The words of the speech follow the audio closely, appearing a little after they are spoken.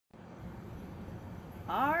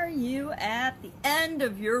Are you at the end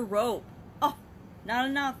of your rope? Oh, not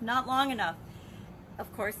enough, not long enough.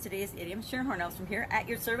 Of course, today's idiom, Sharon Hornhouse from here at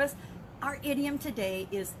your service. Our idiom today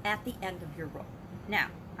is at the end of your rope. Now,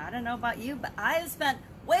 I don't know about you, but I have spent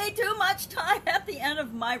way too much time at the end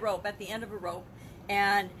of my rope, at the end of a rope,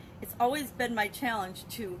 and it's always been my challenge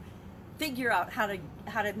to figure out how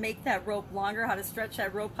to make that rope longer, how to stretch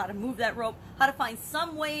that rope, how to move that rope, how to find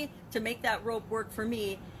some way to make that rope work for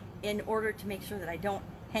me in order to make sure that I don't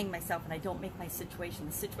hang myself and I don't make my situation,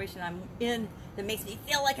 the situation I'm in that makes me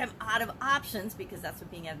feel like I'm out of options, because that's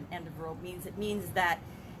what being at an end of a rope means. It means that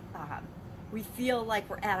we feel like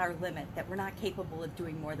we're at our limit, that we're not capable of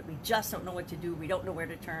doing more, that we just don't know what to do, we don't know where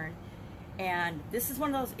to turn. And this is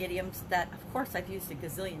one of those idioms that, of course, I've used a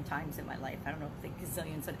gazillion times in my life. I don't know if the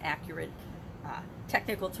gazillion's an accurate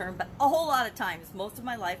technical term, but a whole lot of times, most of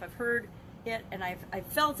my life, I've heard it and I've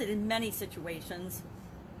felt it in many situations.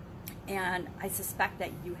 And I suspect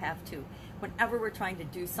that you have too. Whenever we're trying to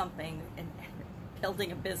do something, and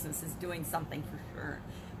building a business is doing something for sure.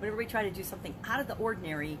 Whenever we try to do something out of the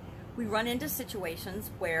ordinary, we run into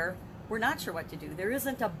situations where we're not sure what to do. There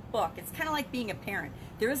isn't a book. It's kind of like being a parent.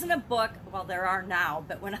 There isn't a book, well, there are now,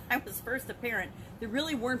 but when I was first a parent, there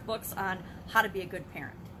really weren't books on how to be a good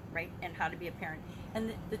parent, right? And how to be a parent.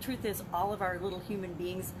 And the truth is, all of our little human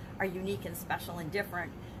beings are unique and special and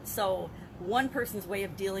different. So one person's way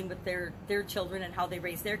of dealing with their children and how they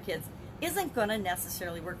raise their kids isn't going to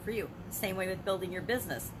necessarily work for you. Same way with building your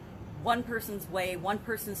business. One person's way, one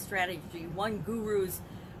person's strategy, one guru's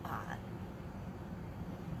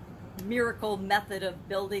miracle method of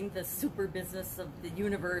building the super business of the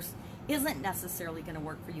universe isn't necessarily going to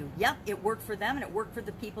work for you. Yep, it worked for them and it worked for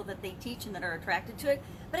the people that they teach and that are attracted to it,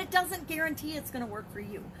 but it doesn't guarantee it's going to work for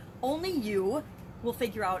you. Only you will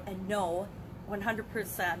figure out and know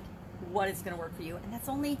 100% what is going to work for you, and that's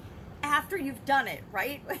only after you've done it,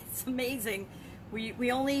 right? It's amazing.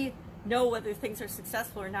 We only know whether things are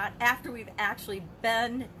successful or not after we've actually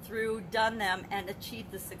been through, done them, and achieved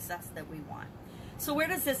the success that we want. So where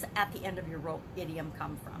does this at the end of your rope idiom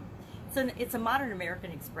come from? It's a modern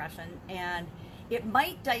American expression, and it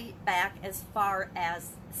might date back as far as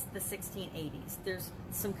the 1680s. There's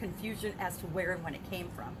some confusion as to where and when it came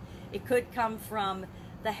from. It could come from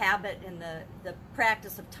the habit and the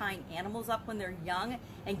practice of tying animals up when they're young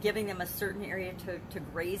and giving them a certain area to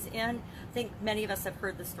graze in. I think many of us have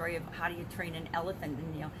heard the story of how do you train an elephant,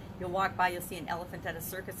 and you'll walk by, you'll see an elephant at a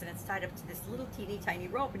circus and it's tied up to this little teeny tiny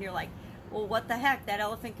rope, and you're like, well, what the heck? That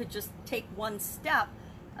elephant could just take one step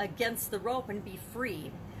against the rope and be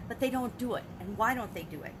free. But they don't do it. And why don't they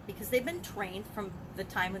do it? Because they've been trained from the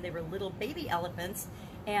time when they were little baby elephants,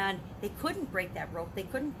 and they couldn't break that rope. They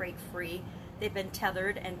couldn't break free. They've been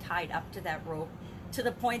tethered and tied up to that rope to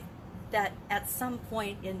the point that at some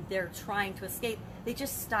point in their trying to escape, they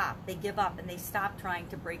just stop. They give up and they stop trying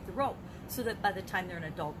to break the rope, so that by the time they're an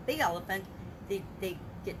adult big elephant, they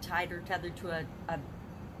get tied or tethered to a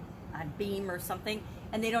beam or something,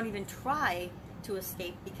 and they don't even try to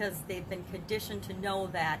escape because they've been conditioned to know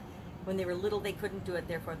that when they were little they couldn't do it,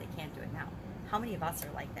 therefore they can't do it now. How many of us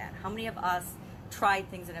are like that? How many of us tried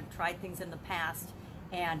things and have tried things in the past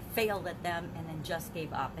and failed at them and then just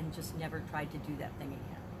gave up and just never tried to do that thing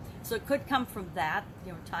again? So it could come from that,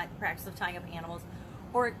 practice of tying up animals,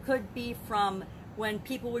 or it could be from when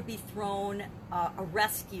people would be thrown a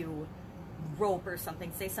rescue rope or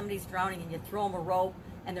something. Say somebody's drowning and you throw them a rope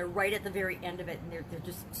and they're right at the very end of it and they're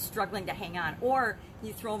just struggling to hang on. Or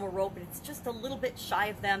you throw them a rope and it's just a little bit shy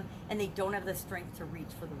of them and they don't have the strength to reach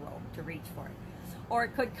for the rope, to reach for it. Or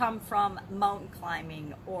it could come from mountain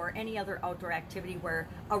climbing or any other outdoor activity where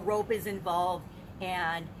a rope is involved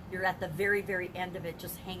and you're at the very, very end of it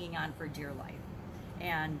just hanging on for dear life.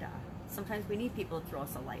 And sometimes we need people to throw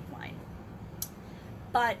us a lifeline.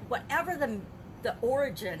 But whatever the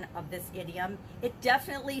origin of this idiom, it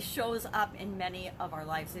definitely shows up in many of our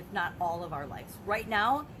lives, if not all of our lives. Right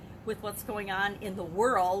now, with what's going on in the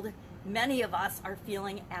world, many of us are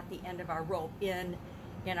feeling at the end of our rope in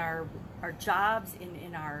our jobs,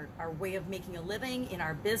 in our way of making a living, in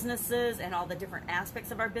our businesses, and all the different aspects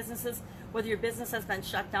of our businesses. Whether your business has been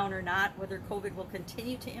shut down or not, whether COVID will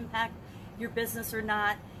continue to impact your business or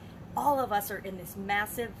not, all of us are in this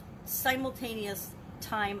massive, simultaneous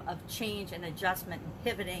time of change and adjustment and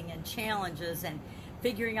pivoting and challenges and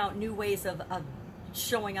figuring out new ways of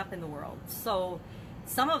showing up in the world. So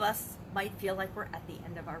some of us might feel like we're at the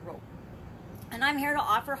end of our rope. And I'm here to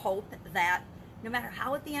offer hope that no matter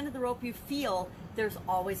how at the end of the rope you feel, there's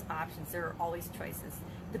always options, there are always choices.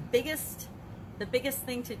 The biggest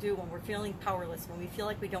thing to do when we're feeling powerless, when we feel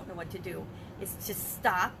like we don't know what to do, is to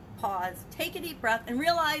stop, pause, take a deep breath, and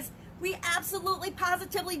realize We absolutely,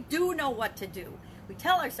 positively do know what to do. We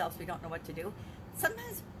tell ourselves we don't know what to do.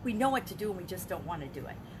 Sometimes we know what to do and we just don't want to do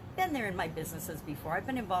it. Been there in my businesses before. I've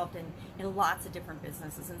been involved in lots of different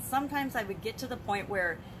businesses, and sometimes I would get to the point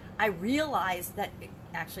where I realized that,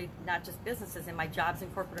 actually not just businesses, in my jobs in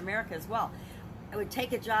corporate America as well. I would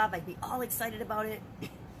take a job, I'd be all excited about it,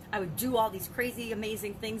 I would do all these crazy,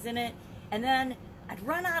 amazing things in it, and then I'd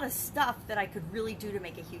run out of stuff that I could really do to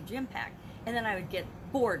make a huge impact, and then I would get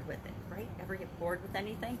bored with it, right? Ever get bored with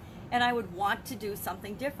anything? And I would want to do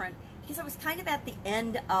something different, because I was kind of at the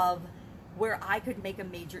end of where I could make a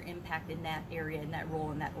major impact in that area, in that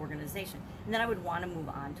role, in that organization. And then I would want to move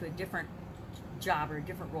on to a different job or a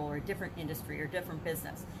different role or a different industry or different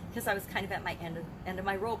business, because I was kind of at my end of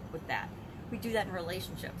my rope with that. We do that in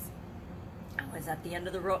relationships. I was at the end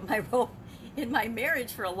of my rope in my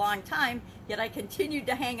marriage for a long time, yet I continued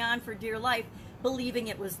to hang on for dear life, believing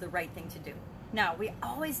it was the right thing to do. Now, we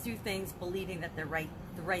always do things believing that they're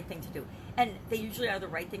the right thing to do. And they usually are the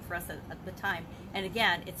right thing for us at the time. And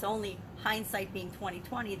again, it's only hindsight being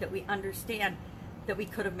 20/20 that we understand that we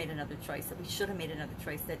could have made another choice, that we should have made another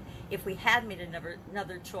choice, that if we had made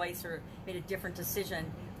another choice or made a different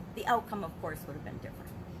decision, the outcome, of course, would have been different.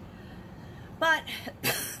 But,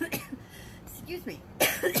 excuse me,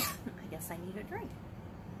 I guess I need a drink.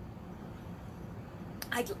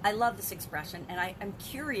 I love this expression, and I'm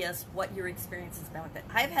curious what your experience has been with it.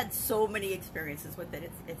 I've had so many experiences with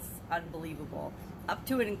it. It's unbelievable, up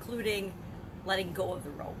to and including letting go of the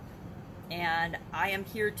rope. And I am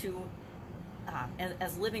here to,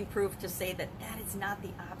 as living proof, to say that that is not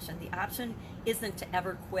the option. The option isn't to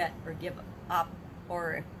ever quit or give up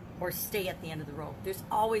or stay at the end of the rope. There's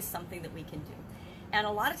always something that we can do. And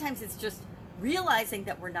a lot of times it's just realizing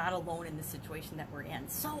that we're not alone in the situation that we're in.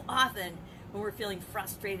 So often when we're feeling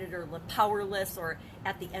frustrated or powerless or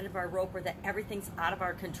at the end of our rope, or that everything's out of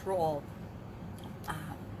our control,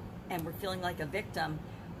 and we're feeling like a victim,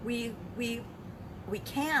 we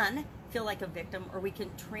can feel like a victim, or we can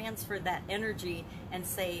transfer that energy and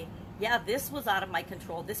say, yeah, this was out of my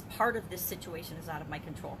control. This part of this situation is out of my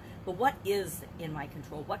control. But what is in my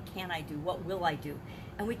control? What can I do? What will I do?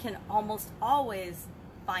 And we can almost always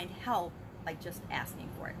find help by just asking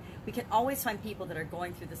for it. We can always find people that are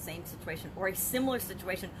going through the same situation or a similar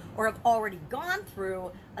situation, or have already gone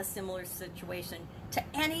through a similar situation to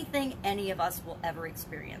anything any of us will ever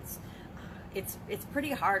experience. It's pretty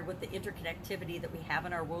hard with the interconnectivity that we have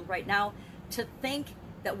in our world right now to think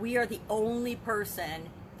that we are the only person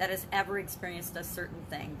that has ever experienced a certain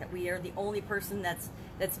thing, that we are the only person that's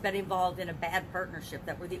been involved in a bad partnership,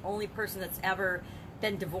 that we're the only person that's ever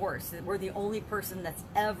been divorced, that we're the only person that's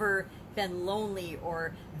ever been lonely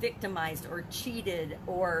or victimized or cheated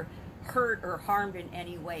or hurt or harmed in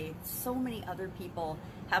any way. So many other people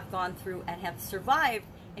have gone through and have survived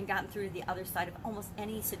and gotten through to the other side of almost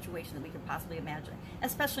any situation that we could possibly imagine,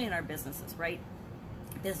 especially in our businesses, right?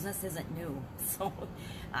 Business isn't new. So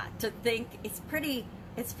to think, it's pretty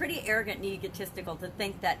arrogant and egotistical to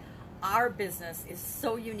think that our business is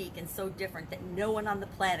so unique and so different that no one on the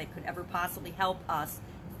planet could ever possibly help us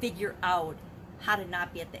figure out how to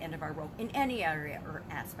not be at the end of our rope in any area or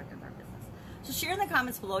aspect of our business. So share in the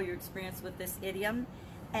comments below your experience with this idiom,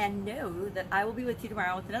 and know that I will be with you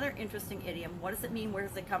tomorrow with another interesting idiom. What does it mean? Where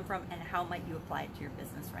does it come from? And how might you apply it to your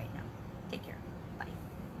business right now? Take care.